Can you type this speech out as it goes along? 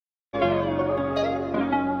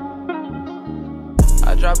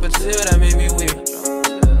drop a tear that made me weak.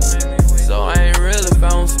 So I ain't real if I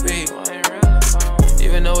don't speak.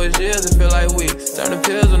 Even though it's years, it feel like weeks. Turn the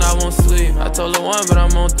pills when I won't sleep. I told her 1, but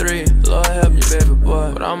I'm on 3. Lord help you, baby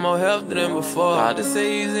boy, but I'm more healthy than before. I just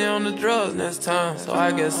say easy on the drugs next time, so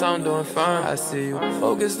I guess I'm doing fine. I see you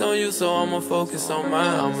focused on you, so I'ma focus on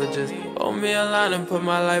mine. I'ma just hold me a line and put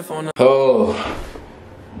my life on the. Oh,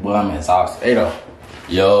 boy, I'm in sauce. Hey though,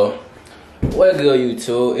 yo, what good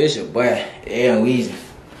YouTube? It's your boy Aaron Weezy,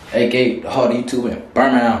 aka the hard YouTube in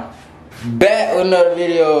Birmingham. Back with another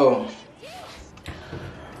video.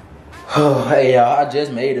 Oh, hey y'all, I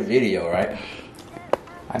just made a video, right?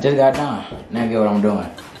 I just got done. Now get what I'm doing.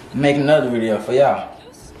 Making another video for y'all.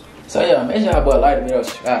 So yeah, make sure y'all like the video,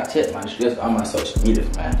 subscribe, check my description on my social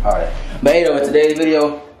medias, man. Alright. But hey though, in today's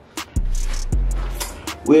video,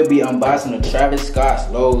 we'll be unboxing the Travis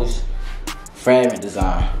Scott Lowe's Fragment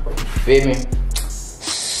design. Feel me?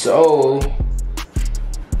 So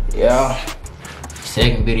yeah,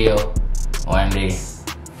 second video on the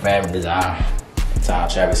Fragment design. Time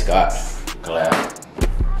Travis Scott collab.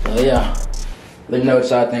 So yeah, let me know what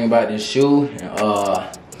y'all think about this shoe. And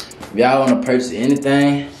if y'all want to purchase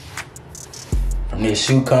anything from this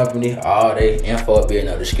shoe company, all their info will be in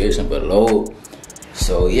the description below.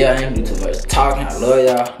 So yeah, I ain't do too much talking. I love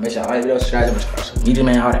y'all. Make sure y'all like the video, subscribe, media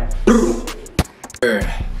man, all that.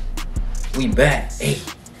 We back. Hey.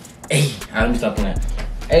 Alright, let me stop playing.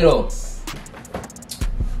 Hey though,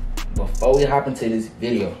 before we hop into this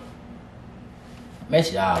video, make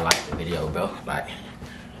sure y'all like the video, bro.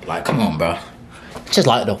 Like, come on, bro. Just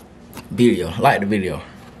like the video. Like the video.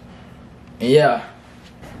 And yeah,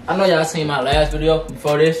 I know y'all seen my last video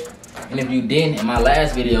before this. And if you didn't, in my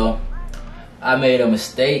last video, I made a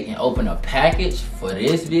mistake and opened a package for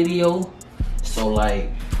this video. So like,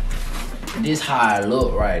 this how I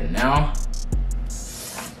look right now.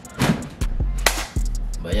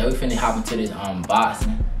 But yeah, we finna hop into this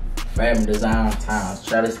unboxing. Fragment design times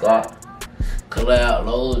Travis Scott collab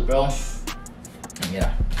Lowe's, bro. And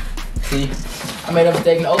yeah, see, I made a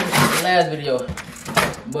mistake in the opening of the last video,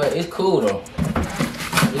 but it's cool though.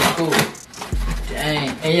 It's cool. Dang.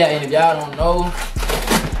 And yeah, and if y'all don't know,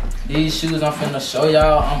 these shoes I'm finna show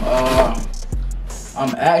y'all,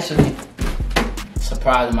 I'm actually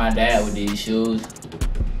surprising my dad with these shoes.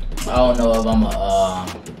 I don't know if I'ma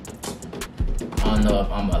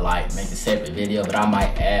like make a separate video, but I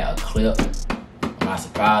might add a clip when I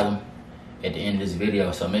surprise him at the end of this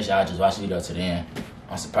video. So make sure y'all just watch the video to the end.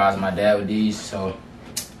 I'm surprising my dad with these, so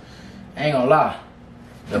I ain't gonna lie.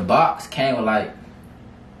 The box came with like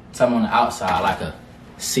something on the outside, like a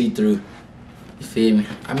see-through. You feel me?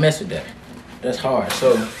 I mess with that. That's hard.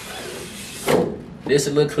 So this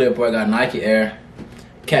is a little clipboard. Got Nike Air,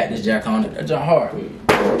 Cactus Jack on it. That's just hard.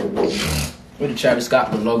 With the Travis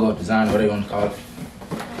Scott logo design, whatever you want to call it.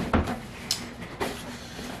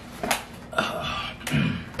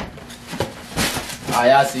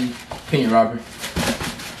 Alright, y'all see, opinion robber.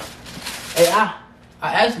 Hey, I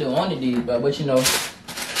actually wanted these, but you know,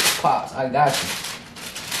 Pops, I got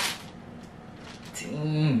you.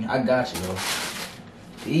 Dang, I got you, bro.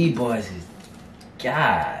 These boys is,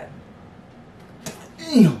 God.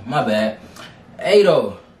 Damn, my bad. Hey,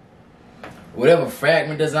 though, whatever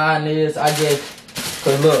Fragment design is, I guess,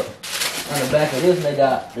 cause look, on the back of this, they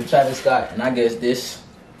got the Travis Scott, and I guess this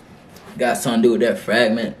got something to do with that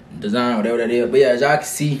Fragment design, whatever that is. But yeah, as y'all can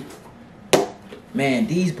see, man,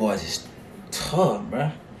 these boys is tough,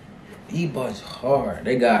 bro. These boys is hard.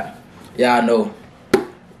 They got, y'all know,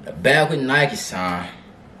 the back with Nike sign.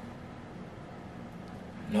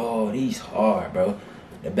 No, these hard, bro.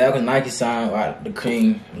 The back with Nike sign, like the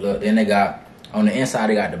cream look. Then they got, on the inside,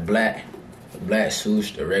 they got the black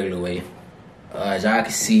swoosh, the regular way. As y'all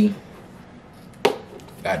can see,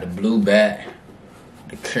 got the blue back,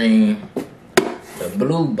 the cream, the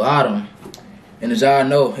blue bottom. And as y'all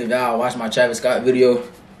know, if y'all watch my Travis Scott video,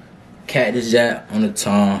 Cactus Jack on the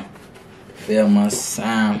tongue, feel my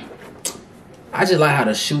sound. I just like how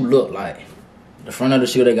the shoe look like. The front of the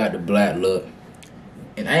shoe, they got the black look.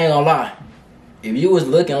 And I ain't gonna lie, if you was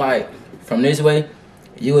looking like from this way,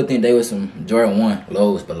 you would think they was some Jordan 1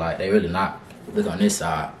 lows, but like they really not. Look on this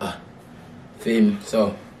side. Feel me?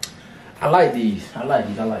 So I like these. I like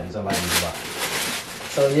these a lot.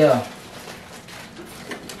 So yeah,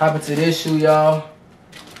 hop into this shoe, y'all.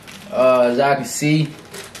 As y'all can see,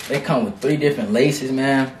 they come with 3 different laces,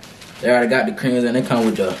 man. They already got the creams and they come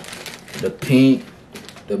with the pink,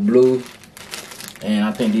 the blue, and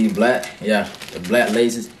I think these black. Yeah, the black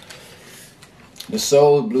laces. The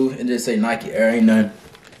sole's blue and just say Nike Air. Ain't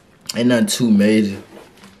nothing too major.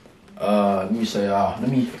 Let me show y'all.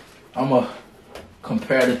 I'ma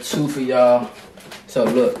compare the two for y'all. So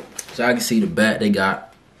look, so I can see the back. They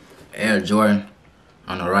got Air Jordan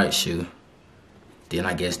on the right shoe. Then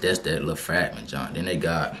I guess that's that little Fragment junk. Then they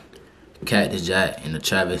got Cactus Jack and the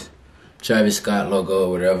Travis Scott logo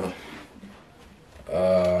or whatever.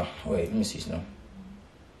 Wait, let me see something.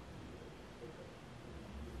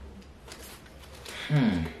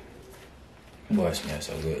 Boy, it smells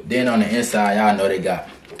so good. Then on the inside, y'all know they got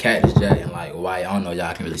Cactus Jack and like white. I don't know,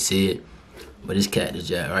 y'all can really see it, but it's Cactus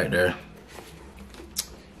Jack right there.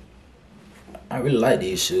 I really like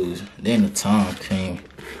these shoes. Then the tongue cream.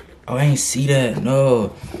 Oh, I ain't see that.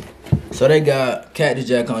 No. So they got Cactus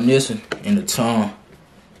Jack on this one and the tongue.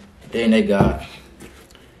 Then they got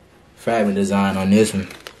Fragment design on this one.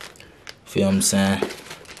 Feel what I'm saying?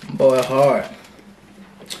 Boy, hard.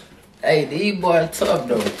 Hey, these boys tough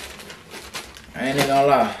though. I ain't even gonna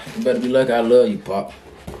lie. You better be lucky I love you, Pop.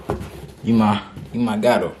 You my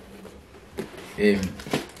gato. Feel me?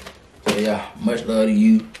 So yeah, much love to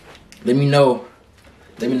you. Let me know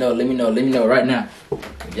right now.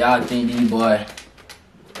 If y'all think these boy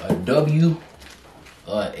a W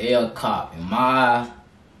or an L cop. In my eyes,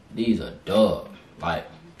 these are dub. Like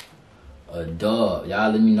a dub.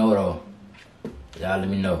 Y'all let me know though. Y'all let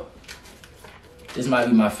me know. This might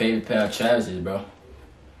be my favorite pair of Travis's, bro.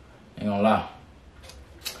 Ain't gonna lie.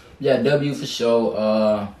 Yeah, W for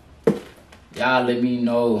sure. Y'all let me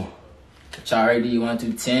know what y'all rate 1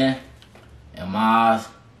 through 10. And my eyes,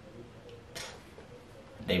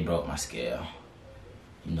 they broke my scale.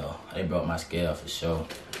 You know, they broke my scale for sure.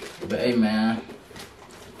 But hey, man,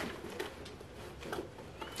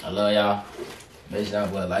 I love y'all. Make sure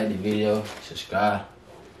y'all like the video, subscribe.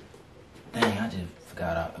 Dang, I just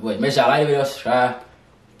forgot. Wait, make sure y'all like the video, subscribe.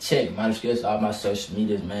 Check my description, all my social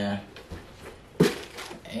medias, man.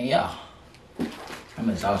 And yeah, I'm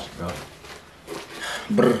exhausted, bro.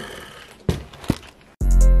 Brr.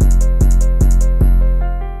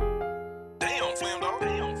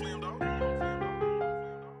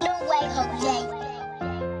 No way, Jose.